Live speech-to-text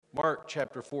Mark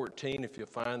chapter 14, if you'll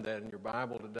find that in your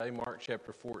Bible today. Mark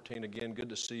chapter 14. Again, good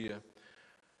to see you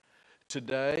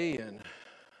today and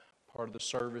part of the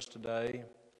service today.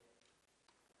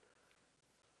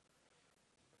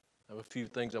 I have a few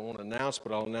things I want to announce,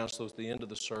 but I'll announce those at the end of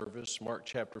the service. Mark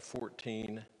chapter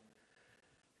 14.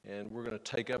 And we're going to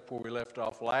take up where we left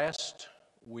off last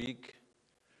week.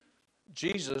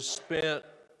 Jesus spent,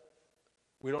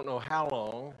 we don't know how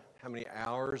long, how many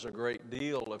hours, a great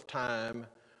deal of time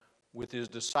with his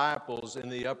disciples in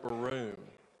the upper room.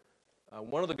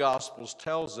 One of the Gospels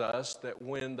tells us that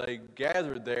when they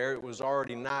gathered there, it was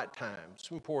already nighttime. It's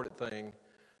an important thing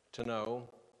to know.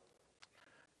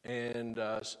 And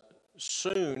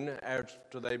soon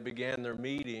after they began their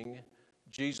meeting,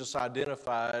 Jesus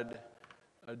identified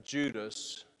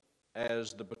Judas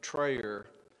as the betrayer.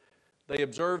 They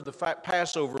observed the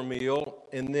Passover meal,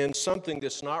 and then something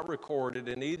that's not recorded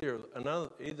in either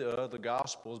of the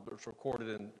Gospels, but it's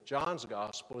recorded in John's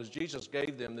Gospel, is Jesus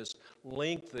gave them this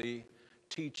lengthy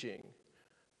teaching.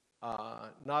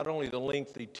 Not only the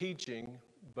lengthy teaching,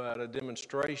 but a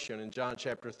demonstration in John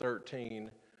chapter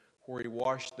 13 where he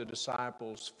washed the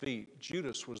disciples' feet.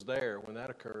 Judas was there when that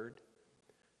occurred.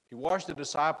 He washed the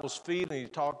disciples' feet and he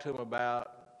talked to them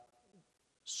about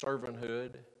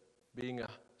servanthood, being a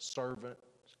servant.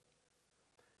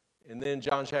 And then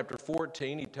John chapter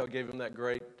 14, he gave him that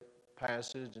great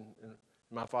passage, in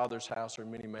my Father's house are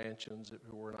many mansions. If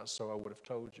it were not so, I would have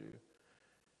told you.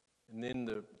 And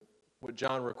then what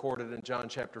John recorded in John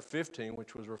chapter 15,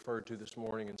 which was referred to this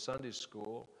morning in Sunday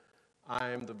school, I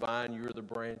am the vine, you are the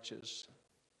branches.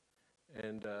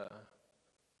 And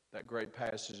that great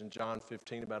passage in John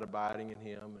 15 about abiding in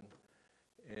him.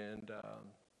 And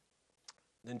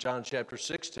then John chapter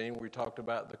 16, where we talked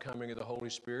about the coming of the Holy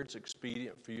Spirit. It's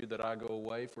expedient for you that I go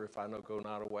away, for if I go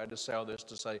not away. I just say all this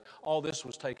to say all this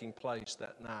was taking place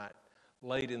that night,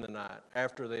 late in the night,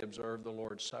 after they observed the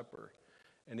Lord's Supper.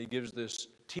 And he gives this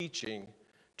teaching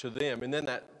to them. And then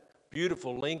that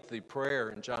beautiful lengthy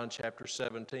prayer in John chapter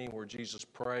 17 where Jesus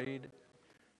prayed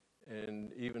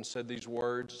and even said these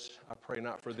words, I pray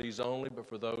not for these only, but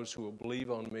for those who will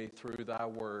believe on me through thy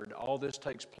word. All this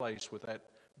takes place with that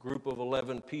group of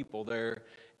 11 people there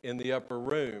in the upper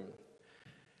room.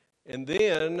 And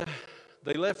then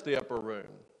they left the upper room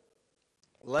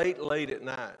late at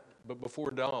night, but before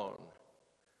dawn.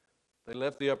 They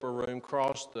left the upper room,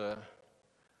 crossed the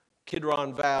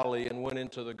Kidron Valley, and went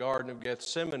into the Garden of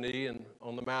Gethsemane and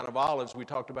on the Mount of Olives. We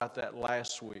talked about that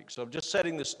last week. So I'm just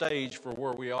setting the stage for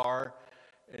where we are.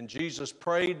 And Jesus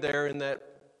prayed there in that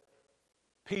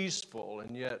peaceful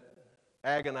and yet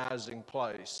agonizing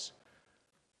place.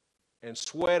 And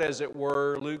sweat, as it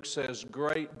were, Luke says,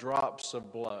 great drops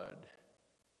of blood.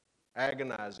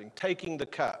 Agonizing. Taking the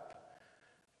cup.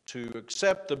 To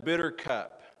accept the bitter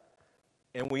cup.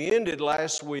 And we ended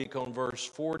last week on verse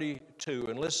 42.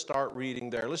 And let's start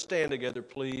reading there. Let's stand together,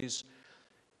 please.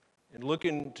 And look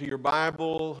into your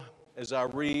Bible as I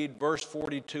read verse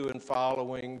 42 and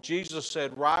following. Jesus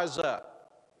said, rise up.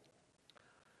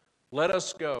 Let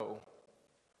us go.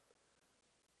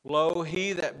 Lo,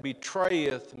 he that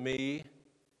betrayeth me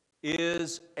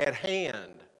is at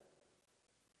hand.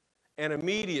 And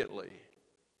immediately,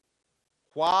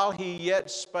 while he yet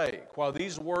spake, while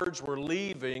these words were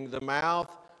leaving the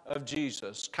mouth of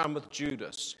Jesus, cometh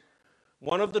Judas,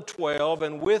 one of the 12,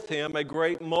 and with him a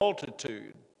great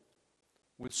multitude,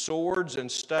 with swords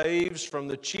and staves from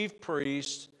the chief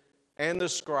priests and the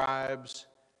scribes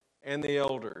and the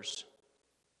elders.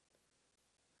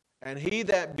 And he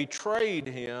that betrayed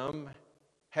him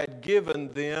had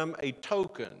given them a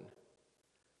token,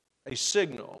 a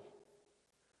signal,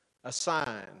 a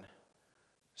sign,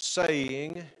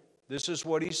 saying, this is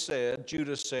what he said,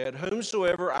 Judas said,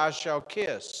 whomsoever I shall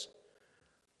kiss,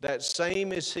 that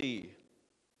same is he.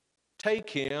 Take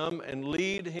him and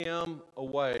lead him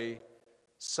away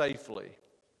safely.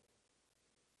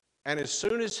 And as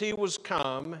soon as he was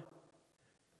come,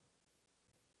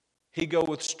 he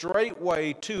goeth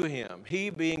straightway to him. He,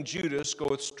 being Judas,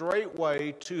 goeth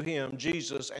straightway to him,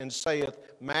 Jesus, and saith,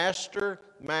 Master,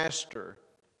 Master,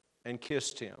 and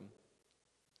kissed him.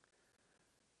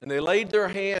 And they laid their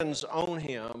hands on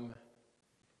him,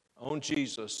 on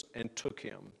Jesus, and took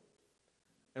him.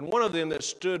 And one of them that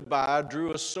stood by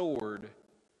drew a sword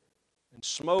and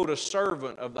smote a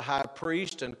servant of the high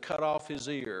priest and cut off his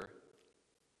ear.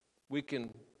 We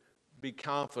can be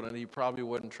confident he probably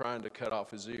wasn't trying to cut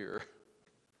off his ear.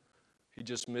 He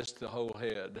just missed the whole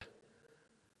head.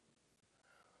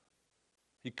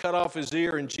 He cut off his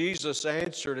ear, and Jesus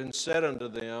answered and said unto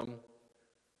them,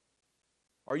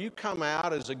 Are you come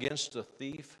out as against a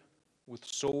thief with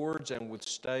swords and with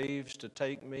staves to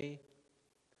take me?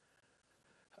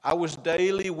 I was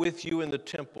daily with you in the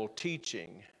temple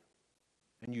teaching,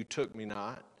 and you took me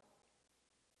not.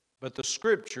 But the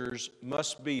Scriptures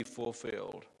must be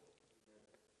fulfilled.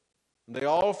 They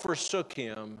all forsook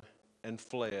him and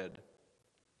fled.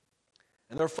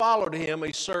 And there followed him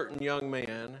a certain young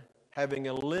man, having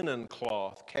a linen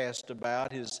cloth cast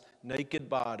about his naked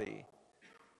body.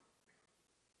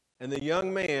 And the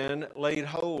young men laid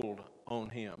hold on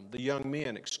him. The young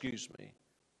men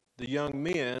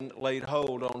laid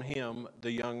hold on him,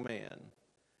 the young man.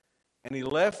 And he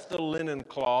left the linen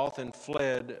cloth and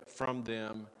fled from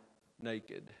them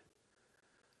naked.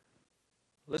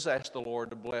 Let's ask the Lord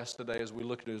to bless today as we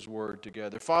look at His Word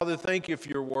together. Father, thank you for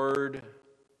your Word.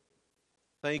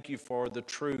 Thank you for the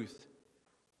truth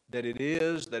that it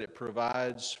is, that it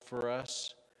provides for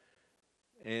us.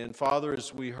 And Father,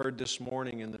 as we heard this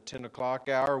morning in the 10 o'clock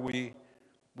hour, we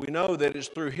know that it's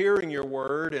through hearing your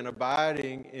Word and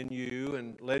abiding in you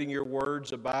and letting your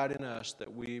words abide in us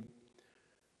that we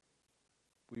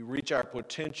reach our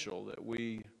potential, that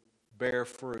we bear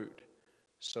fruit.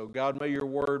 So God, may your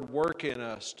Word work in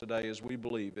us today as we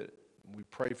believe it. We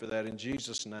pray for that in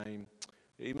Jesus' name.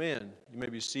 Amen. You may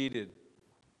be seated.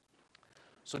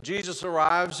 So Jesus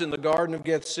arrives in the Garden of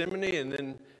Gethsemane and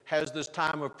then has this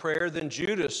time of prayer. Then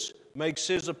Judas makes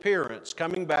his appearance,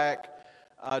 coming back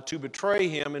to betray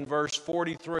him in verse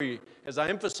 43. As I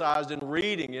emphasized in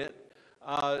reading it,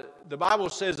 the Bible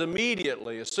says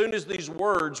immediately, as soon as these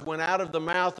words went out of the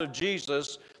mouth of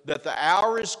Jesus, that the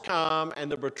hour is come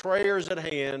and the betrayer is at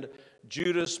hand,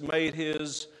 Judas made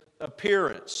his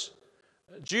appearance.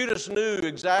 Judas knew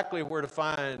exactly where to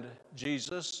find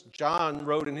Jesus. John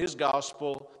wrote in his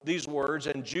gospel these words,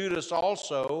 and Judas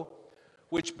also,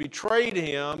 which betrayed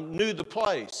him, knew the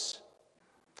place.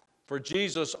 For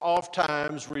Jesus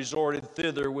oftentimes resorted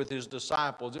thither with his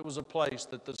disciples. It was a place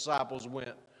that the disciples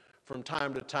went from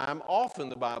time to time, often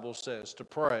the Bible says, to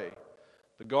pray.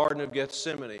 The Garden of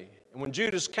Gethsemane. And when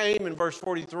Judas came in verse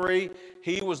 43,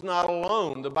 he was not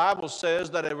alone. The Bible says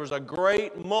that there was a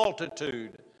great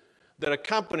multitude that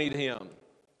accompanied him.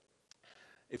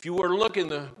 If you were to look in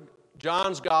the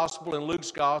John's Gospel and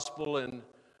Luke's Gospel and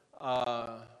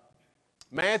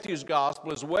Matthew's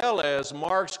Gospel as well as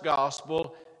Mark's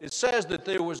Gospel, it says that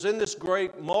there was in this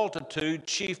great multitude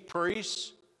chief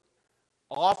priests,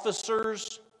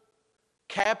 officers,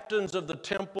 captains of the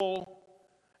temple,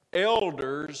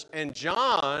 elders, and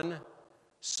John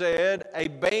said a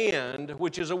band,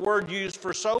 which is a word used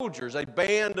for soldiers, a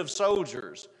band of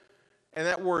soldiers. And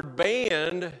that word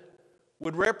band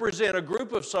would represent a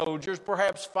group of soldiers,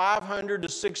 perhaps 500 to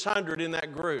 600 in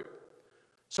that group.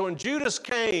 So when Judas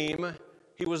came,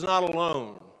 he was not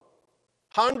alone.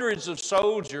 Hundreds of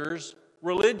soldiers,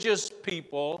 religious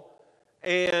people,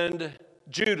 and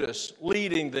Judas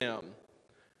leading them.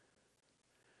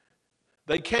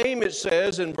 They came, it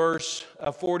says in verse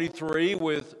 43,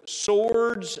 with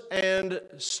swords and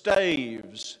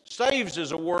staves. Staves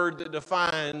is a word that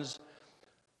defines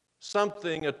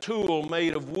something, a tool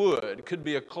made of wood. It could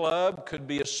be a club, could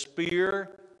be a spear.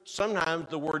 Sometimes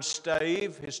the word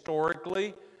stave,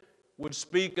 historically, would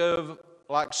speak of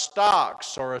like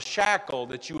stocks or a shackle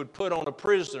that you would put on a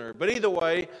prisoner. But either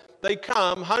way, they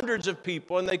come, hundreds of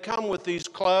people, and they come with these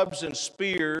clubs and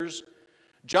spears.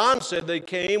 John said they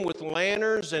came with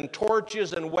lanterns and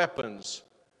torches and weapons.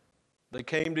 They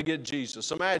came to get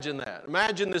Jesus. Imagine that.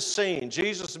 Imagine this scene.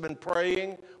 Jesus has been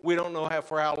praying. We don't know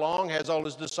for how long. Has all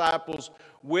his disciples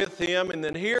with him. And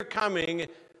then here coming,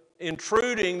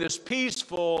 intruding this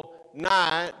peaceful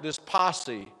night, this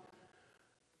posse,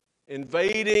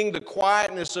 invading the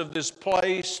quietness of this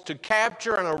place to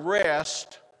capture and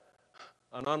arrest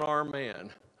an unarmed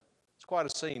man. It's quite a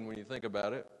scene when you think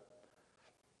about it.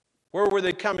 Where were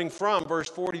they coming from? Verse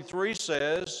 43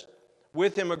 says,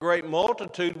 with him a great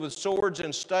multitude with swords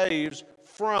and staves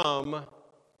from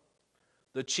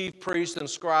the chief priests and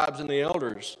scribes and the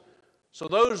elders. So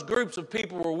those groups of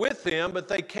people were with him, but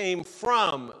they came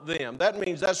from them. That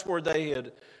means that's where they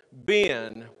had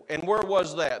been. And where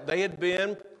was that? They had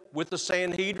been with the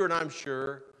Sanhedrin, I'm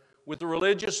sure, with the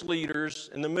religious leaders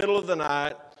in the middle of the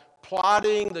night,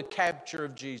 plotting the capture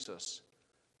of Jesus,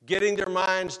 getting their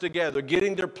minds together,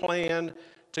 getting their plan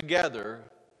together,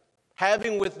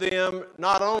 having with them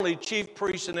not only chief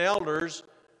priests and elders,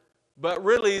 but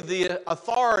really the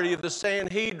authority of the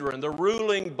Sanhedrin, the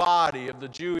ruling body of the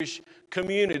Jewish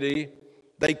community.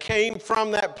 They came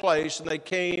from that place and they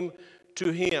came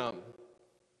to him.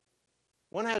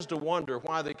 One has to wonder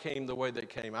why they came the way they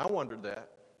came. I wondered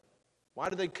that. Why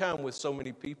did they come with so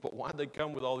many people? Why did they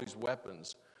come with all these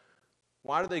weapons?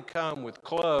 Why did they come with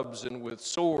clubs and with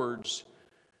swords?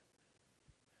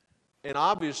 And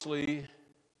obviously,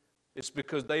 It's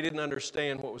because they didn't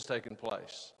understand what was taking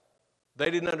place. They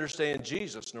didn't understand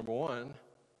Jesus, number one.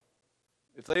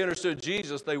 If they understood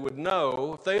Jesus, they would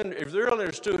know. If they really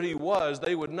understood who he was,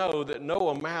 they would know that no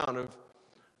amount of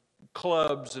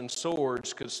clubs and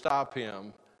swords could stop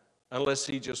him unless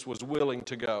he just was willing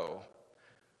to go.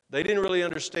 They didn't really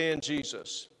understand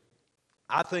Jesus.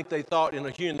 I think they thought in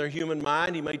their human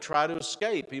mind, he may try to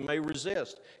escape, he may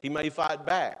resist, he may fight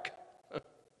back.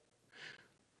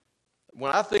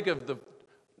 When I think of the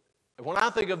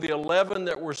 11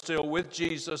 that were still with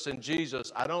Jesus and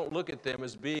Jesus, I don't look at them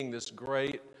as being this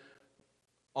great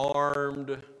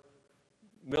armed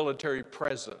military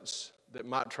presence that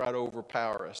might try to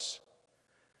overpower us.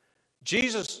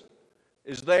 Jesus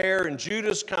is there and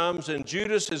Judas comes and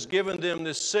Judas has given them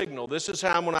this signal. This is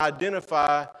how I'm going to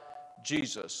identify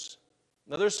Jesus.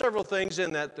 Now there's several things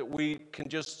in that we can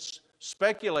just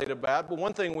speculate about, but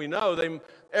one thing we know,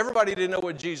 everybody didn't know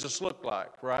what Jesus looked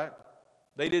like, right?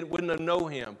 They wouldn't know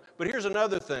him. But here's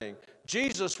another thing.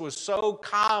 Jesus was so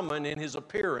common in his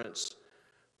appearance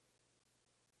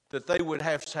that they would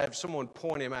have to have someone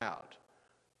point him out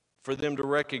for them to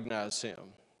recognize him.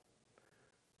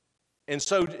 And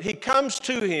so he comes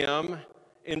to him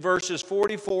in verses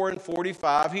 44 and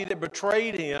 45. He that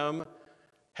betrayed him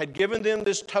had given them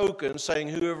this token, saying,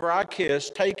 whoever I kiss,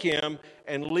 take him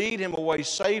and lead him away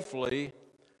safely.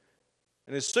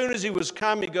 And as soon as he was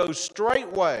come, he goes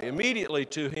straightway, immediately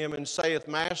to him, and saith,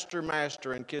 Master,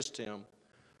 Master, and kissed him.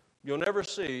 You'll never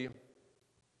see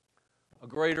a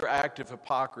greater act of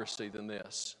hypocrisy than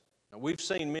this. Now, we've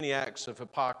seen many acts of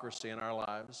hypocrisy in our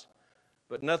lives,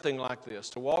 but nothing like this.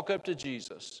 To walk up to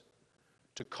Jesus,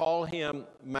 to call him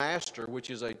Master, which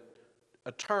is a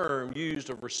term used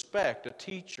of respect, a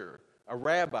teacher, a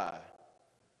rabbi.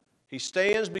 He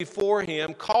stands before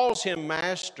him, calls him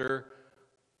Master,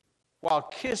 while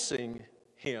kissing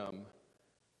him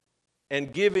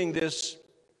and giving this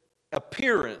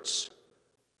appearance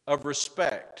of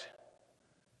respect.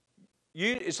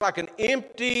 It's like an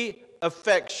empty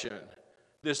affection.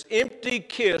 This empty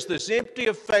kiss, this empty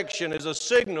affection is a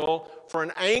signal for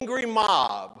an angry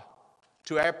mob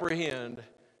to apprehend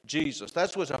Jesus.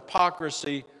 That's what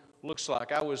hypocrisy looks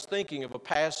like. I was thinking of a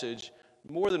passage,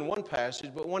 more than one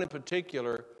passage, but one in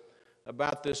particular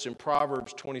about this in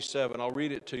Proverbs 27. I'll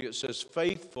read it to you. It says,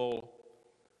 faithful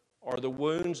are the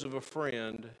wounds of a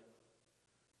friend,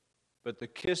 but the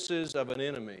kisses of an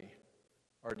enemy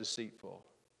are deceitful.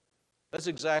 That's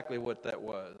exactly what that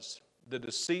was. The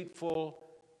deceitful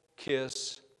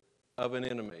kiss of an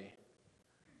enemy.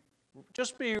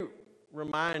 Just be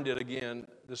reminded again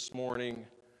this morning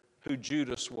who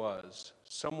Judas was.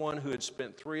 Someone who had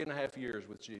spent 3.5 years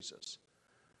with Jesus.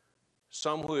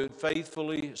 Someone who had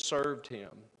faithfully served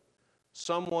him.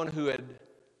 Someone who had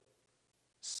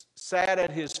sat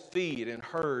at his feet and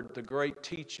heard the great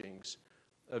teachings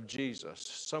of Jesus.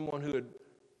 Someone who had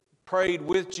prayed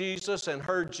with Jesus and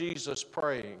heard Jesus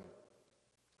praying.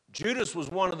 Judas was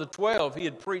one of the 12. He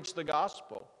had preached the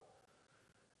gospel.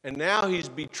 And now he's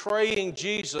betraying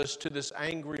Jesus to this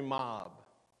angry mob.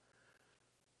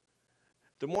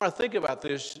 The more I think about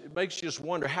this, it makes you just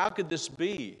wonder, how could this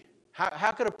be?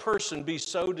 How could a person be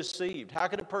so deceived? How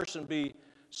could a person be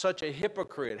such a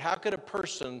hypocrite? How could a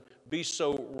person be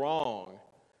so wrong?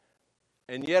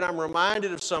 And yet I'm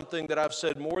reminded of something that I've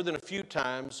said more than a few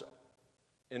times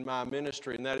in my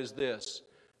ministry, and that is this.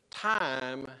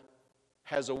 Time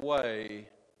has a way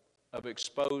of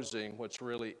exposing what's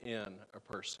really in a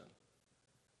person.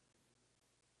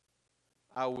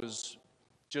 I was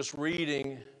just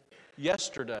reading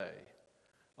yesterday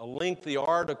a lengthy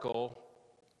article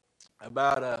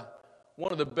about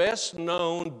one of the best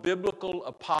known biblical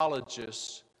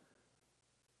apologists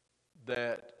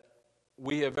that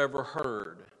we have ever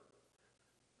heard.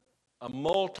 A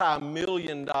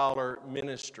multi-million-dollar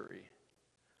ministry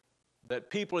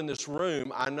that people in this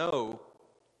room, I know,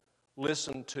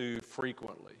 listen to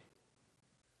frequently.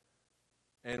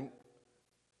 And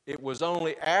it was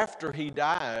only after he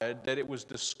died that it was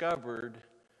discovered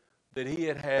that he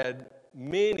had had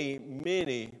many,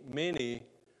 many, many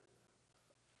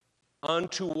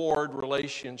untoward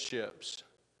relationships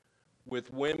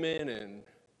with women, and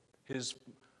his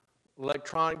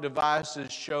electronic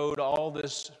devices showed all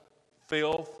this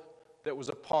filth that was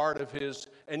a part of his,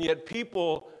 and yet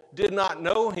people did not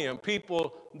know him.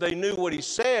 People, they knew what he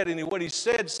said, and what he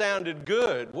said sounded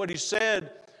good. What he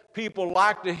said, people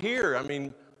liked to hear. I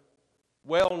mean,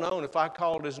 well known. If I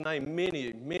called his name,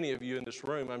 many of you in this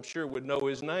room, I'm sure, would know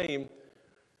his name.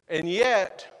 And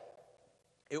yet,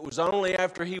 it was only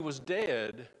after he was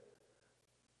dead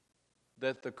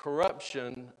that the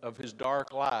corruption of his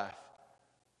dark life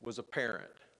was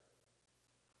apparent.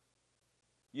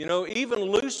 You know, even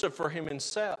Lucifer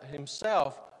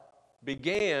himself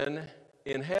began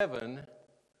in heaven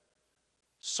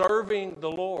serving the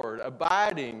Lord,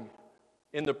 abiding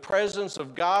in the presence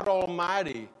of God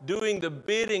Almighty, doing the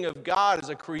bidding of God as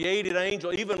a created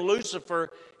angel, even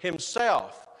Lucifer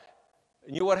himself.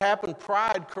 And you know what happened?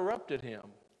 Pride corrupted him.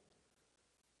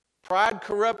 Pride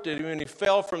corrupted him and he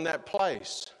fell from that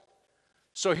place.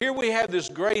 So here we have this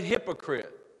great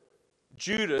hypocrite,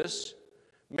 Judas.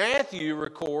 Matthew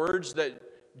records that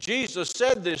Jesus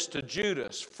said this to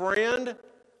Judas, "Friend,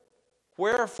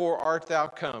 wherefore art thou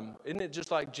come?" Isn't it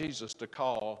just like Jesus to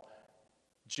call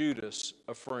Judas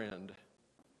a friend?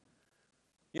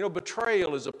 You know,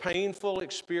 betrayal is a painful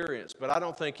experience, but I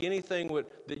don't think anything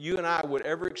that you and I would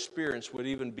ever experience would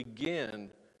even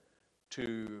begin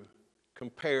to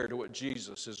compare to what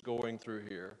Jesus is going through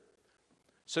here.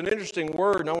 It's an interesting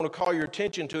word, and I want to call your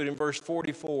attention to it in verse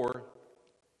 44,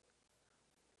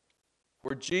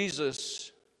 where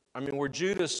Judas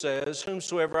says,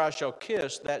 "Whomsoever I shall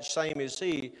kiss, that same is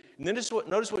he." And then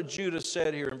notice what Judas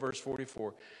said here in verse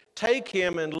 44. "Take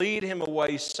him and lead him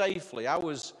away safely." I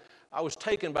was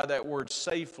taken by that word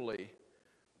 "safely,"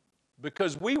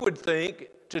 because we would think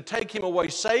to take him away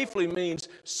safely means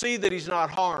see that he's not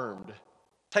harmed.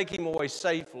 Take him away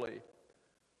safely.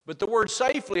 But the word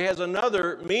 "safely" has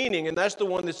another meaning, and that's the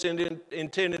one that's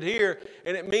intended here,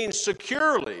 and it means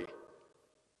securely.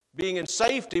 Being in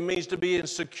safety means to be in a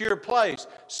secure place.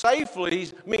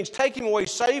 Safely means take him away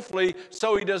safely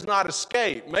so he does not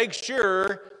escape. Make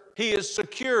sure he is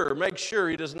secure. Make sure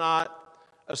he does not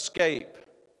escape.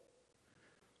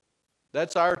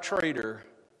 That's our traitor,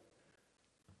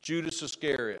 Judas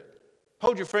Iscariot.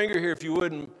 Hold your finger here, if you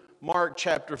would, in Mark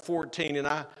chapter 14. And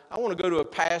I want to go to a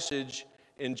passage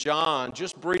in John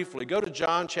just briefly. Go to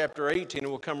John chapter 18,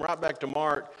 and we'll come right back to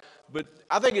Mark. But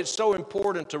I think it's so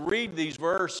important to read these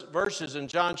verses in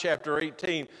John chapter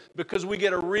 18 because we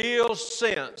get a real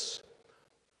sense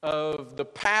of the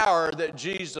power that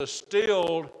Jesus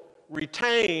still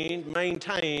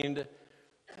maintained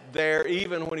there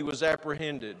even when he was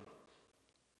apprehended.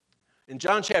 In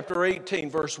John chapter 18,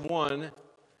 verse 1,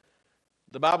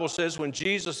 the Bible says, when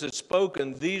Jesus had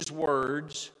spoken these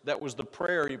words, that was the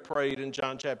prayer he prayed in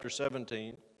John chapter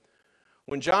 17.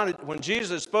 When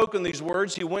Jesus had spoken these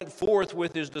words, he went forth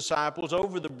with his disciples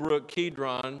over the brook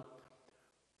Kidron,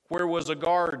 where was a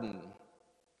garden,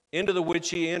 into the which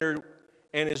he entered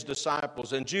and his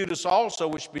disciples. And Judas also,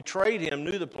 which betrayed him,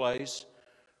 knew the place,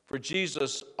 for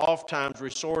Jesus ofttimes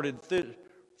resorted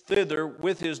thither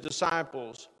with his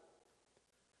disciples.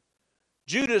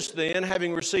 Judas then,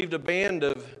 having received a band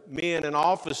of men and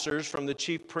officers from the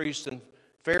chief priests and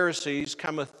Pharisees,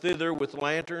 cometh thither with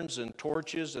lanterns and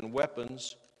torches and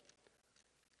weapons.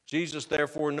 Jesus,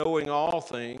 therefore, knowing all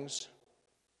things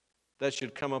that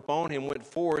should come upon him, went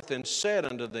forth and said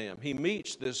unto them, he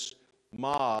meets this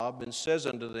mob and says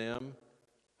unto them,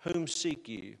 Whom seek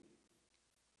ye?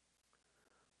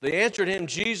 They answered him,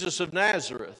 Jesus of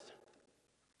Nazareth.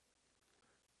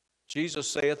 Jesus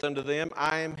saith unto them,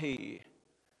 I am he.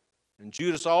 And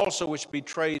Judas also, which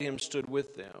betrayed him, stood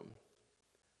with them.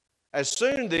 As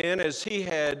soon then as he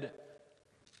had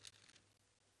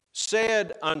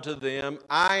said unto them,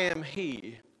 I am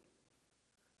he,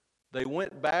 they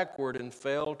went backward and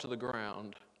fell to the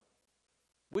ground.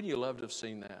 Wouldn't you love to have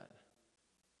seen that?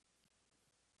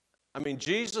 I mean,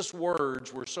 Jesus'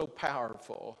 words were so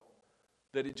powerful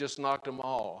that it just knocked them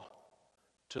all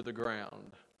to the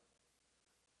ground.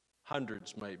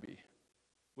 Hundreds, maybe.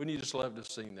 Wouldn't you just love to have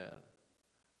seen that?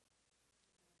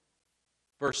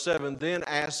 Verse 7, Then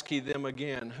asked he them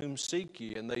again, Whom seek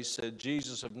ye? And they said,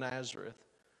 Jesus of Nazareth.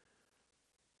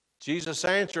 Jesus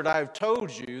answered, I have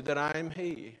told you that I am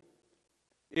he.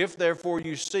 If therefore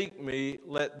you seek me,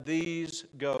 let these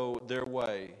go their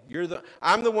way.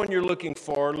 I'm the one you're looking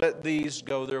for. Let these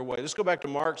go their way. Let's go back to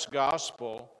Mark's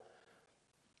gospel.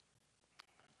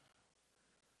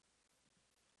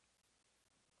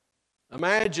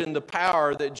 Imagine the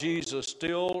power that Jesus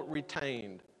still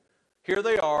retained. Here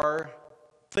they are,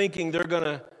 thinking they're going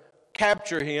to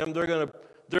capture him. They're going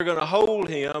to hold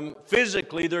him.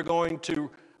 Physically, they're going to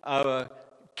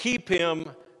keep him,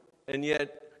 and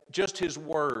yet just his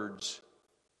words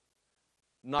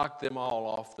knocked them all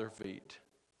off their feet.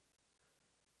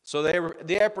 So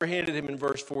they apprehended him in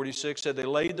verse 46, said they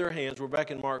laid their hands, we're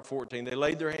back in Mark 14, they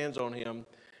laid their hands on him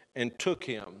and took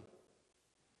him.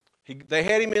 They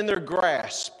had him in their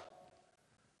grasp.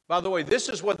 By the way, this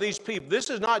is what these people, this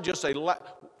is not just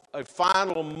a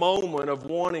final moment of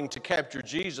wanting to capture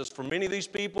Jesus. For many of these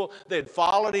people, they had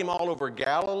followed him all over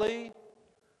Galilee.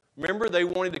 Remember, they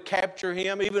wanted to capture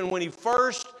him. Even when he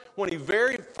first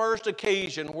very first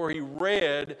occasion where he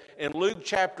read in Luke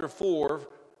chapter 4,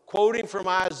 quoting from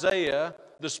Isaiah,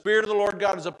 "The Spirit of the Lord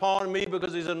God is upon me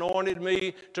because He's anointed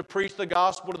me to preach the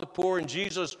gospel to the poor." And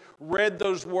Jesus read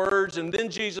those words. And then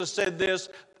Jesus said this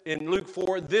in Luke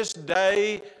 4, "This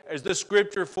day is this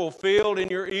scripture fulfilled in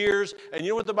your ears." And you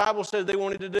know what the Bible says they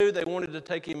wanted to do? They wanted to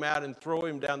take him out and throw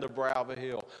him down the brow of a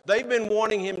hill. They've been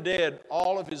wanting him dead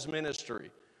all of his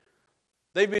ministry.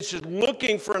 They've been just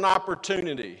looking for an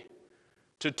opportunity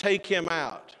to take him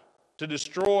out, to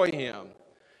destroy him.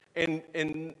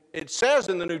 And it says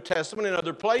in the New Testament and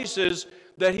other places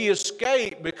that he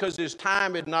escaped because his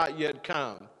time had not yet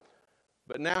come.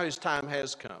 But now his time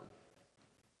has come.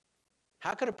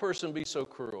 How could a person be so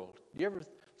cruel? Do you ever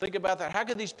think about that? How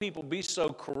could these people be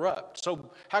so corrupt?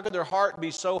 How could their heart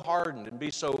be so hardened and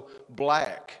be so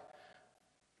black?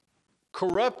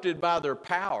 Corrupted by their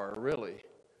power, really,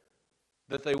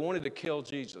 that they wanted to kill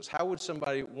Jesus. How would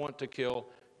somebody want to kill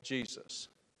Jesus?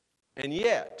 And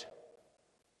yet,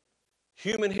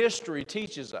 human history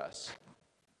teaches us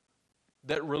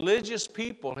that religious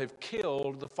people have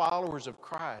killed the followers of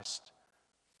Christ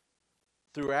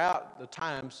throughout the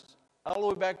times, all the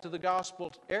way back to the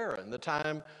gospel era, in the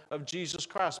time of Jesus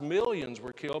Christ. Millions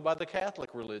were killed by the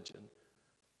Catholic religion.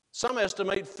 Some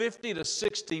estimate 50 to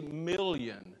 60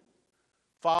 million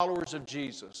followers of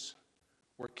Jesus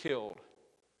were killed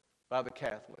by the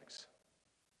Catholics.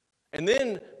 And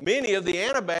then many of the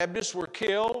Anabaptists were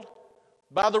killed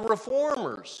by the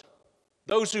Reformers,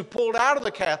 those who pulled out of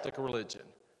the Catholic religion,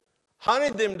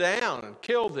 hunted them down and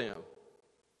killed them.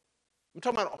 I'm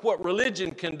talking about what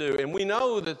religion can do. And we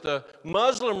know that the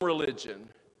Muslim religion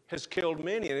has killed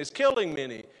many and is killing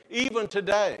many, even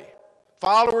today,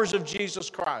 followers of Jesus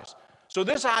Christ. So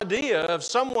this idea of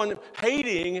someone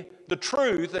hating the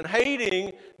truth and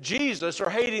hating Jesus or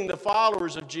hating the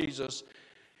followers of Jesus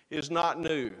is not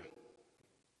new.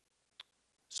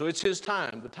 So it's his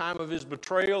time, the time of his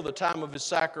betrayal, the time of his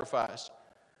sacrifice.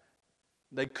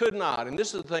 They could not, and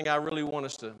this is the thing I really want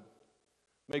us to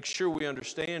make sure we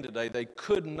understand today, they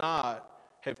could not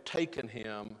have taken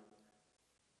him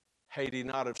had he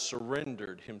not have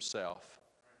surrendered himself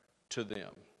to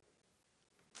them.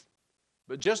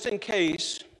 But just in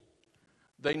case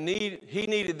he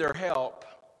needed their help,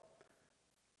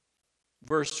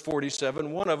 verse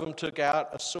 47, one of them took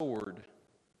out a sword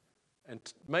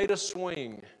and made a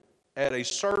swing at a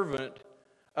servant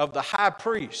of the high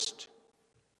priest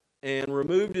and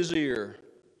removed his ear.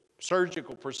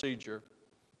 Surgical procedure.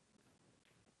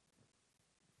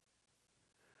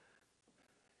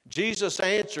 Jesus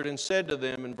answered and said to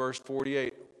them in verse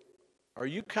 48, "Are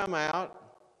you come out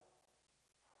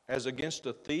as against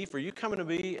a thief? Are you coming to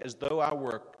me as though I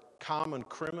were a common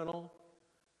criminal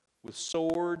with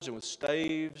swords and with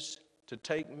staves to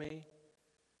take me?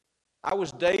 I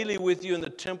was daily with you in the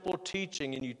temple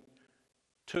teaching, and you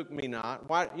took me not."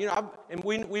 Why?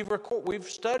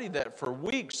 We've studied that for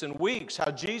weeks and weeks.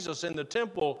 How Jesus in the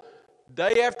temple,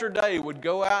 day after day, would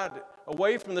go out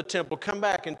away from the temple, come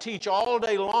back and teach all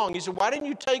day long. He said, "Why didn't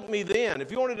you take me then?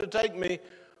 If you wanted to take me,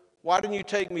 why didn't you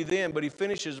take me then?" But he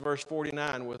finishes verse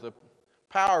 49 with a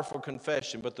powerful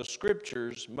confession. "But the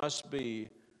scriptures must be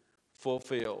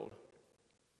fulfilled."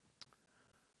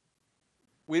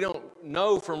 We don't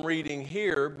know from reading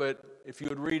here, but if you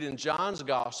would read in John's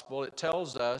gospel, it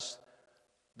tells us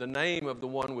the name of the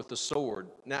one with the sword.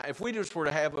 Now, if we were just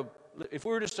going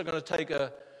to take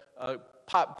a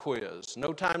pop quiz,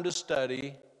 no time to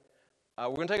study,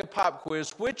 we're going to take a pop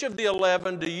quiz. Which of the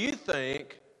 11 do you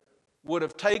think would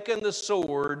have taken the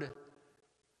sword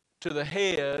to the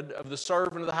head of the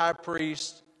servant of the high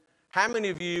priest? How many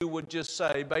of you would just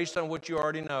say, based on what you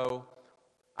already know,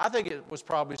 I think it was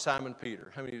probably Simon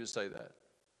Peter? How many of you would say that?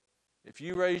 If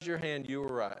you raised your hand, you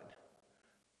were right.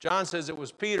 John says it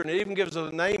was Peter, and it even gives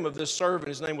the name of this servant.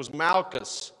 His name was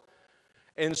Malchus.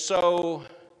 And so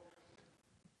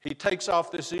he takes off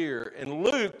this ear. And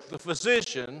Luke, the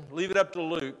physician, leave it up to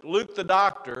Luke. Luke, the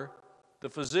doctor, the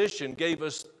physician, gave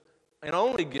us and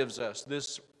only gives us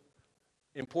this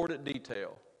important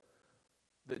detail,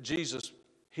 that Jesus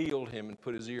healed him and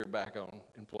put his ear back on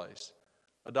in place.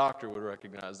 A doctor would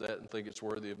recognize that and think it's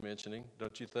worthy of mentioning,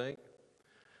 don't you think?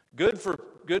 Good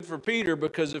for Peter,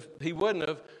 because if he wouldn't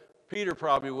have, Peter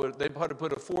probably would. They'd have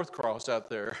put a fourth cross out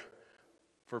there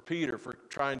for Peter for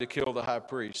trying to kill the high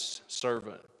priest's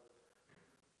servant.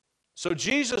 So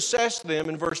Jesus says to them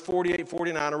in verse 48,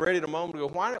 49, I read it a moment ago,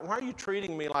 why are you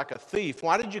treating me like a thief?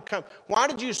 Why did you come? Why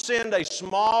did you send a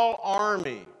small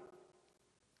army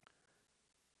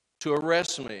to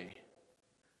arrest me?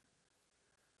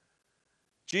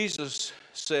 Jesus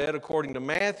said, according to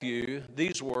Matthew,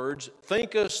 these words,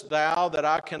 "Thinkest thou that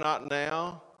I cannot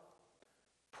now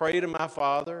pray to my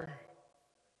Father,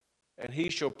 and he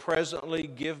shall presently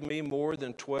give me more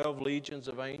than 12 legions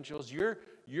of angels?"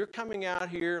 You're coming out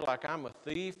here like I'm a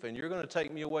thief and you're going to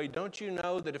take me away. Don't you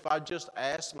know that if I just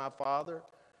asked my Father,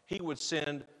 he would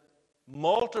send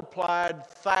multiplied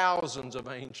thousands of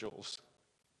angels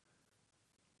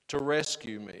to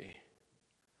rescue me?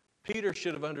 Peter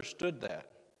should have understood that.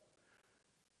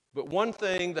 But one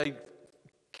thing they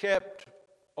kept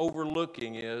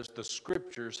overlooking is the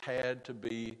Scriptures had to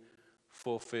be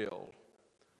fulfilled.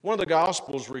 One of the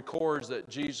Gospels records that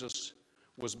Jesus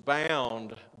was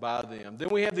bound by them. Then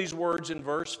we have these words in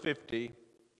verse 50,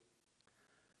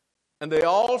 "And they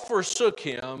all forsook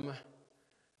him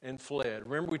and fled."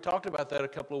 Remember, we talked about that a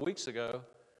couple of weeks ago.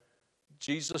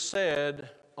 Jesus said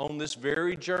on this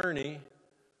very journey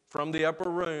from the upper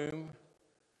room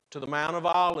to the Mount of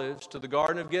Olives to the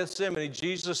Garden of Gethsemane,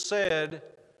 Jesus said,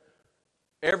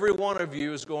 "Every one of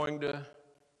you is going to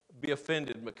be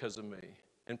offended because of me."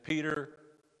 And Peter,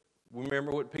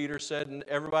 remember what Peter said, and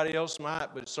everybody else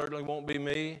might, but it certainly won't be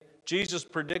me. Jesus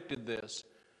predicted this.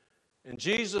 And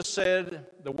Jesus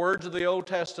said the words of the Old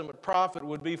Testament prophet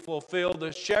would be fulfilled.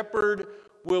 The shepherd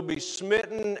will be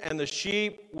smitten and the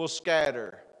sheep will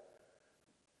scatter.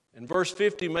 And verse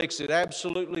 50 makes it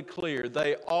absolutely clear.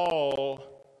 They all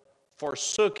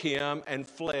forsook him and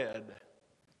fled.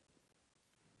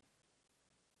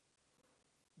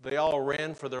 They all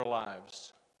ran for their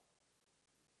lives.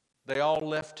 They all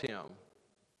left him.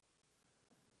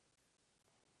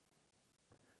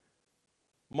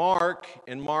 Mark,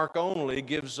 and Mark only,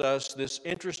 gives us this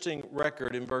interesting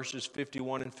record in verses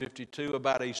 51 and 52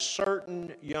 about a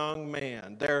certain young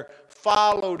man. They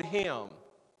followed him.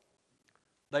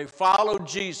 They followed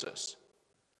Jesus.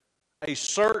 A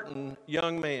certain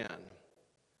young man,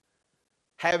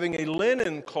 having a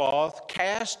linen cloth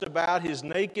cast about his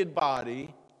naked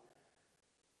body,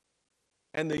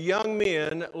 and the young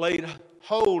men laid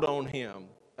hold on him.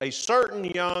 A certain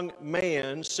young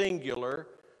man, singular,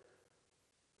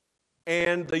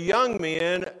 and the young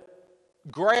men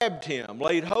grabbed him,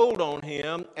 laid hold on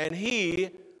him, and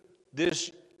he,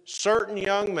 this certain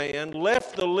young man,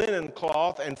 left the linen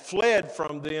cloth and fled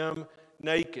from them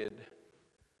naked.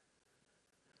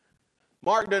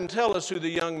 Mark doesn't tell us who the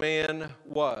young man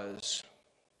was.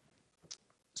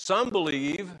 Some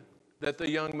believe that the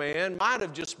young man might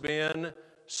have just been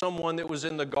someone that was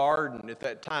in the garden at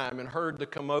that time and heard the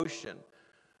commotion.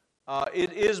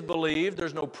 It is believed,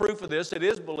 there's no proof of this, it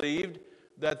is believed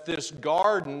that this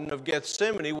Garden of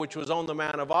Gethsemane, which was on the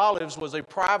Mount of Olives, was a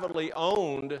privately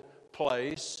owned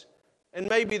place. And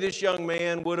maybe this young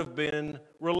man would have been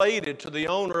related to the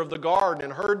owner of the garden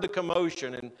and heard the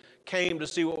commotion and came to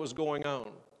see what was going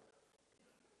on.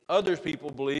 Other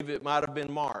people believe it might have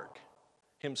been Mark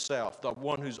himself, the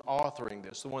one who's authoring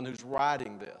this, the one who's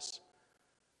writing this.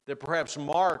 That perhaps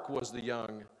Mark was the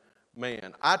young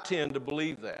man. I tend to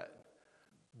believe that,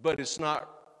 but it's not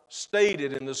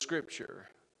stated in the Scripture.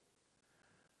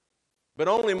 But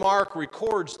only Mark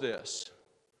records this.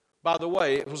 By the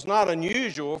way, it was not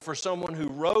unusual for someone who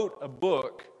wrote a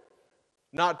book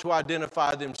not to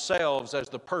identify themselves as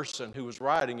the person who was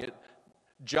writing it.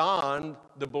 John,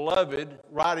 the beloved,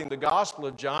 writing the Gospel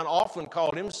of John, often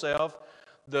called himself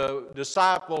the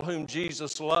disciple whom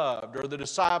Jesus loved, or the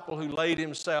disciple who laid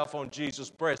himself on Jesus'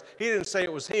 breast. He didn't say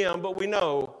it was him, but we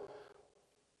know,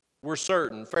 we're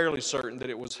certain, fairly certain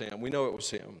that it was him. We know it was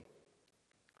him.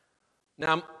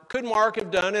 Now, could Mark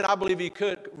have done it? I believe he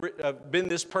could have been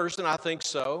this person. I think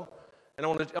so. And I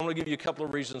want to give you a couple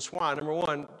of reasons why. Number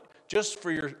one, just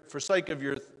for sake of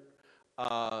your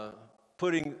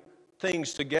putting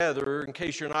things together, in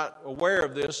case you're not aware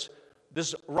of this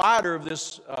writer of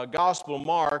this Gospel,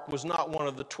 Mark, was not one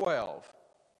of the 12.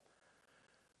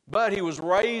 But he was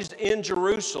raised in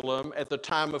Jerusalem at the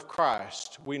time of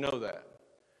Christ. We know that.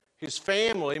 His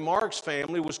family, Mark's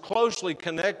family, was closely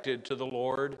connected to the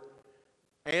Lord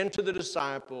and to the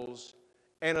disciples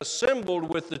and assembled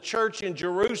with the church in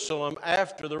Jerusalem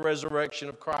after the resurrection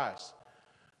of Christ.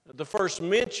 The first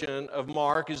mention of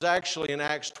Mark is actually in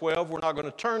Acts 12. We're not going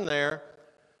to turn there,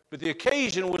 but the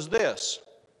occasion was this.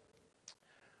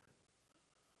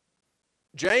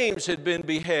 James had been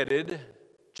beheaded,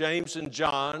 James and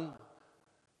John.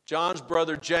 John's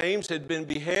brother James had been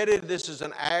beheaded. This is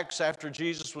in Acts after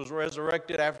Jesus was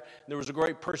resurrected. There was a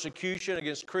great persecution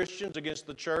against Christians, against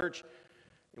the church.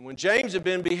 And when James had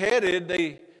been beheaded,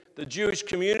 the Jewish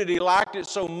community liked it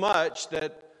so much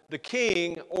that the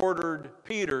king ordered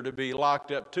Peter to be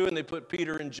locked up too, and they put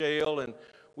Peter in jail. And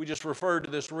we just referred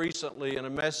to this recently in a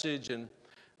message. And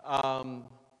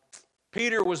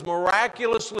Peter was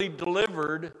miraculously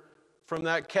delivered from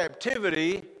that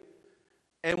captivity,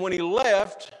 and when he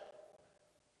left,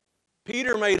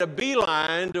 Peter made a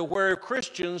beeline to where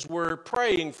Christians were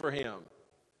praying for him.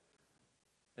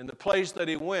 And the place that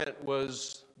he went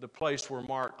was the place where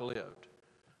Mark lived.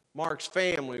 Mark's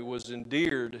family was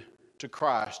endeared to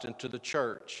Christ and to the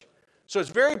church. So it's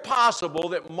very possible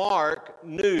that Mark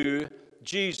knew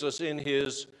Jesus in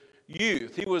his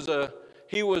youth. He was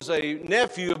a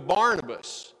nephew of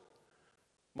Barnabas.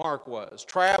 Mark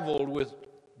traveled with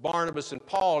Barnabas and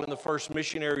Paul in the first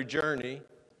missionary journey.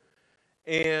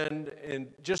 And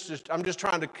I'm just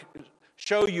trying to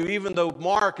show you, even though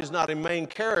Mark is not a main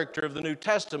character of the New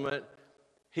Testament,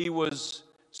 he was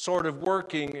sort of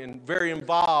working and very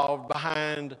involved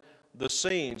behind the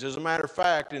scenes. As a matter of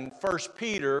fact, in 1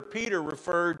 Peter, Peter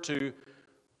referred to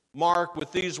Mark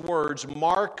with these words,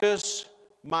 Marcus,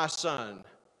 my son.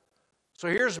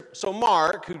 So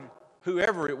Mark,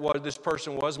 whoever it was, this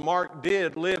person was, Mark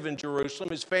did live in Jerusalem.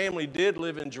 His family did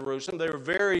live in Jerusalem. They were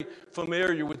very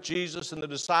familiar with Jesus and the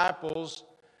disciples.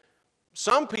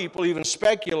 Some people even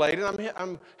speculated,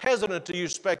 I'm hesitant to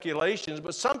use speculations,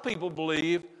 but some people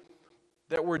believe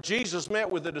that where Jesus met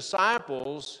with the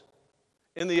disciples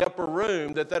in the upper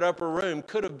room, that upper room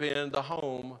could have been the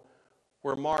home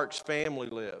where Mark's family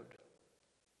lived.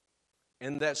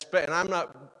 And I'm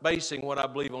not basing what I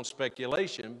believe on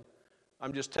speculation.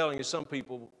 I'm just telling you some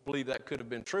people believe that could have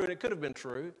been true, and it could have been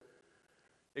true.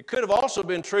 It could have also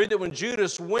been true that when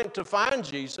Judas went to find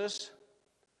Jesus,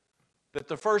 that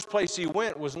the first place he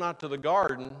went was not to the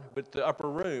garden, but the upper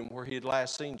room where he had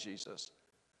last seen Jesus.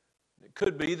 It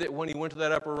could be that when he went to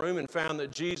that upper room and found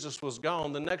that Jesus was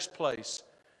gone, the next place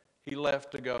he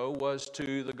left to go was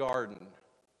to the garden,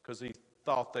 because he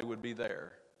thought they would be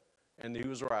there. And he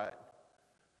was right.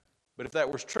 But if that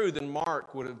was true, then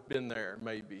Mark would have been there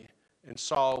maybe and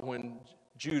saw when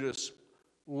Judas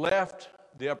left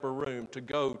the upper room to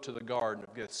go to the Garden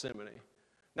of Gethsemane.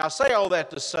 Now, I say all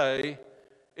that to say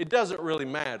it doesn't really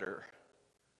matter.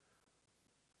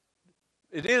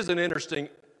 It is an interesting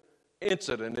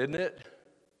incident, isn't it?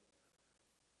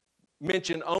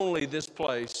 Mention only this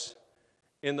place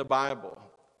in the Bible.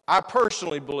 I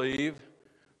personally believe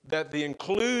that the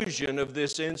inclusion of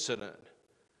this incident,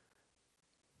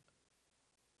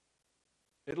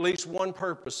 at least one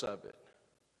purpose of it,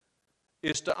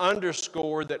 is to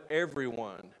underscore that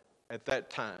everyone at that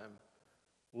time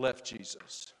left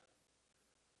Jesus.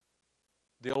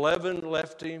 The 11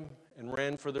 left him and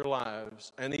ran for their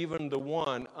lives, and even the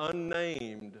one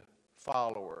unnamed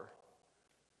follower,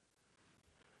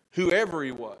 whoever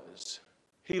he was,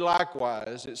 he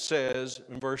likewise, it says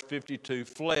in verse 52,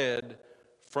 fled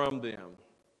from them.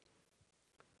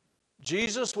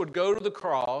 Jesus would go to the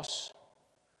cross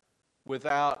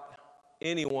without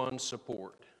anyone's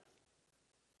support,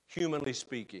 humanly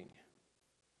speaking.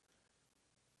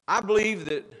 I believe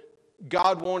that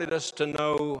God wanted us to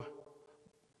know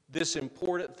this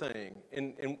important thing,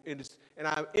 and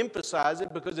I emphasize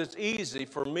it because it's easy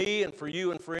for me and for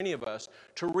you and for any of us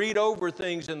to read over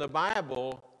things in the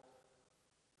Bible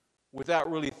without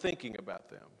really thinking about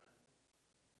them.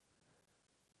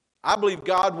 I believe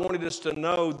God wanted us to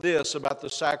know this about the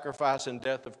sacrifice and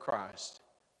death of Christ.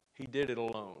 He did it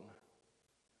alone.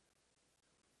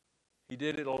 He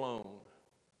did it alone.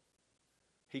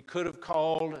 He could have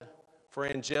called for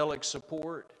angelic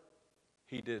support.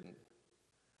 He didn't.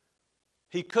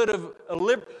 He could have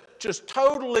just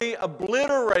totally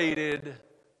obliterated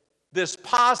this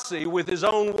posse with his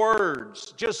own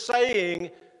words, just saying,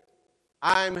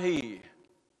 I'm he.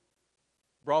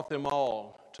 Brought them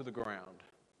all to the ground.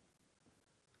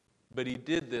 But he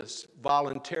did this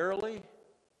voluntarily,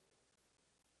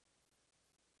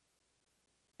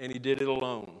 and he did it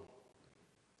alone.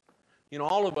 You know,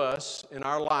 all of us in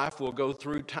our life will go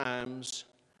through times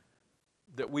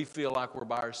that we feel like we're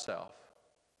by ourselves,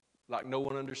 like no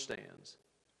one understands.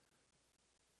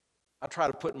 I try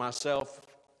to put myself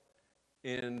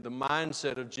in the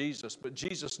mindset of Jesus, but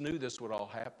Jesus knew this would all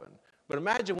happen. But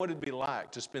imagine what it'd be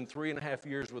like to spend 3.5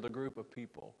 years with a group of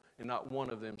people and not one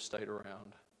of them stayed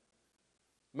around.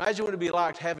 Imagine what it'd be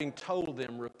like having told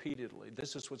them repeatedly,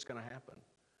 this is what's going to happen.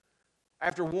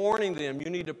 After warning them, you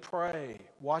need to pray,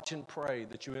 watch and pray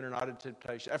that you enter not into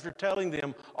temptation. After telling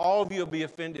them, all of you will be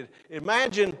offended.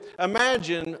 Imagine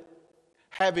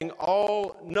having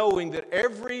knowing that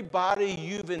everybody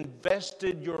you've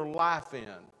invested your life in,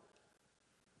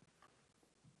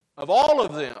 of all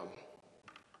of them,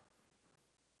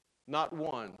 not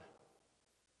one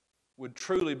would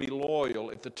truly be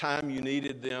loyal at the time you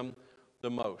needed them the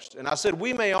most. And I said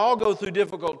we may all go through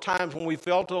difficult times when we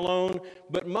felt alone,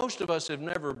 but most of us have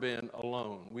never been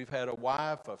alone. We've had a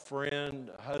wife, a friend,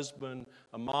 a husband,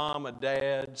 a mom, a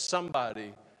dad,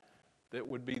 somebody that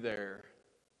would be there,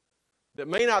 that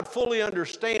may not fully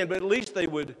understand, but at least they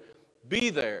would be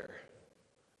there.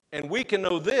 And we can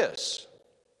know this,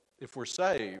 if we're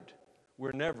saved,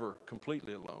 we're never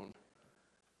completely alone.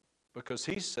 Because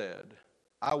he said,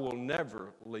 I will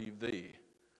never leave thee,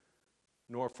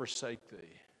 nor forsake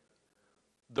thee.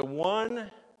 The one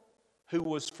who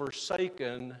was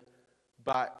forsaken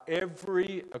by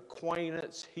every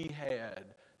acquaintance he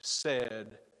had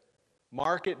said,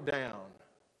 mark it down,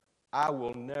 I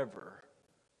will never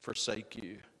forsake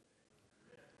you.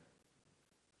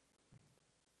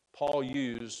 Paul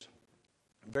used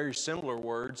very similar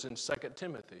words in 2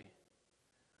 Timothy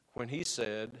when he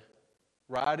said,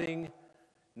 writing,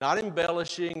 not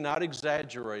embellishing, not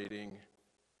exaggerating,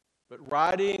 but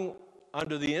writing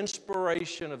under the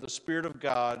inspiration of the Spirit of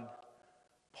God,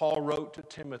 Paul wrote to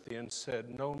Timothy and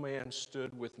said, no man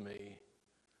stood with me,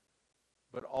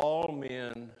 but all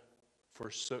men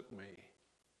forsook me.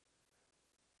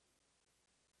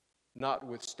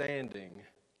 Notwithstanding,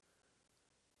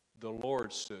 the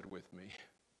Lord stood with me.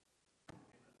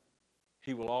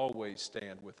 He will always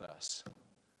stand with us.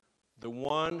 The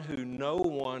one who no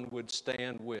one would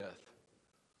stand with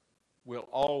will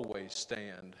always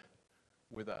stand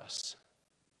with us.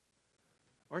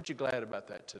 Aren't you glad about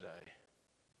that today?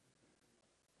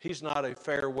 He's not a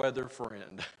fair weather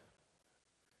friend.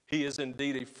 He is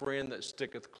indeed a friend that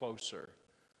sticketh closer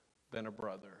than a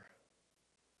brother.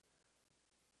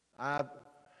 I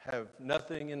have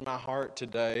nothing in my heart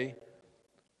today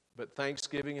but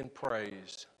thanksgiving and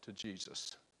praise to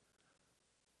Jesus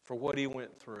for what he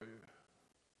went through.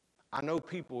 I know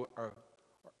people are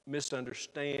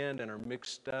misunderstand and are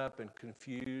mixed up and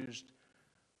confused.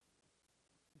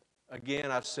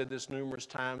 Again, I've said this numerous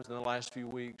times in the last few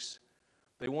weeks.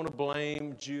 They want to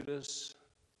blame Judas.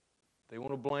 They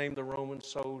want to blame the Roman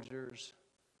soldiers.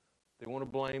 They want to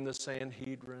blame the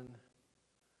Sanhedrin.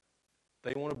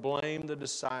 They want to blame the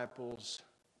disciples.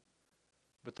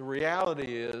 But the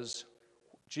reality is,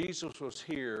 Jesus was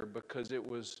here because it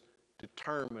was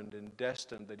determined and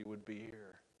destined that he would be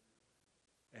here.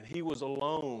 And he was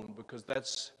alone because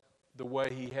that's the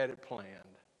way he had it planned.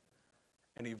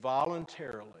 And he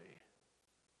voluntarily,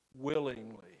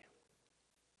 willingly,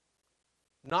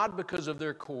 not because of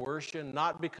their coercion,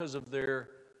 not because of their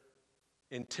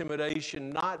intimidation,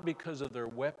 not because of their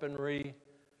weaponry,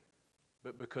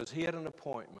 but because he had an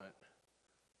appointment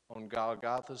on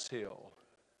Golgotha's hill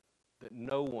that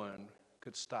no one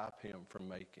could stop him from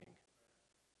making.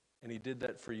 And he did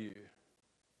that for you.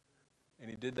 And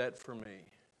he did that for me.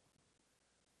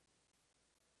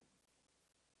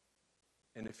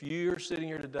 And if you're sitting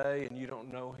here today and you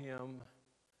don't know him,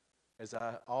 as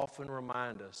I often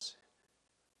remind us,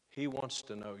 he wants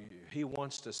to know you. He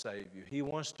wants to save you. He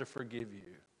wants to forgive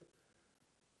you.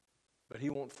 But he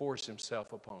won't force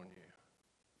himself upon you.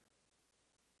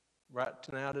 Right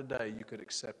now today, you could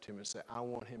accept him and say, I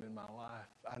want him in my life.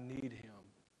 I need him.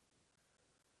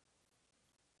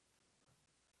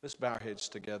 Let's bow our heads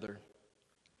together.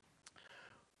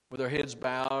 With our heads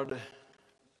bowed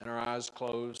and our eyes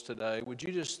closed today, would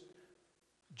you just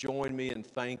join me in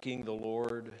thanking the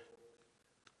Lord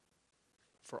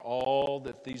for all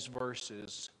that these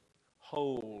verses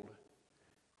hold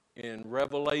in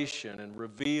revelation and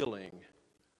revealing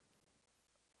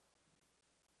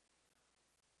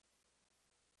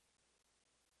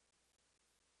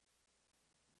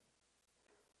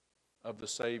of the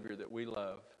Savior that we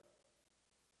love.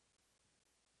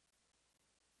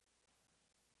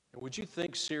 And would you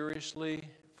think seriously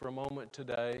for a moment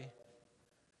today?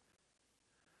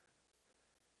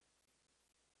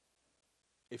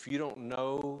 If you don't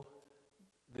know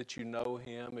that you know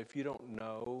him, if you don't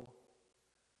know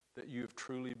that you have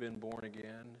truly been born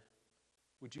again,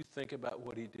 would you think about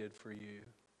what he did for you?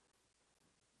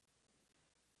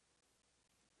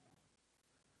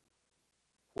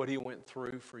 What he went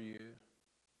through for you,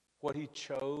 what he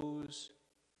chose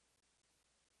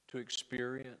to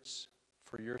experience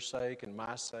for your sake and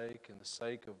my sake and the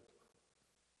sake of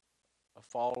a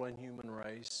fallen human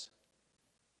race.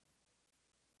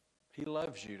 He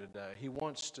loves you today. He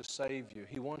wants to save you.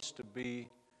 He wants to be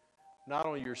not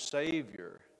only your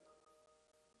Savior,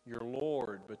 your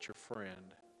Lord, but your friend.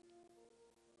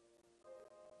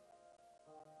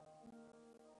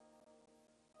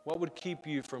 What would keep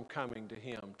you from coming to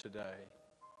him today?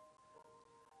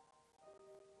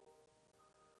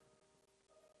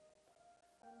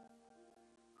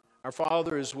 Our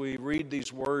Father, as we read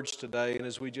these words today and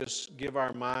as we just give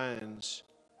our minds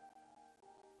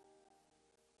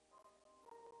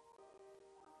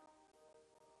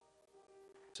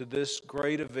to this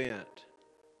great event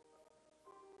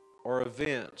or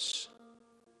events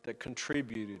that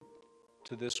contributed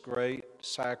to this great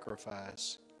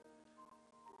sacrifice.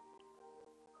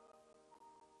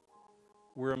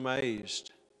 We're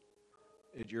amazed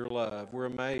at your love. We're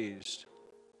amazed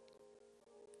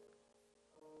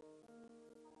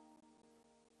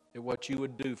at what you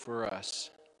would do for us.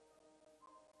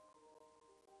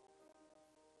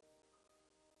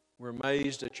 We're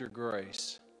amazed at your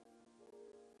grace.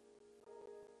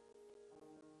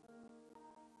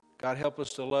 God, help us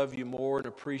to love you more and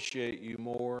appreciate you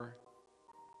more.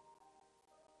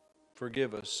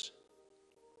 Forgive us,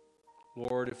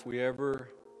 Lord, if we ever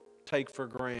take for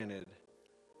granted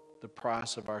the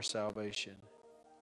price of our salvation.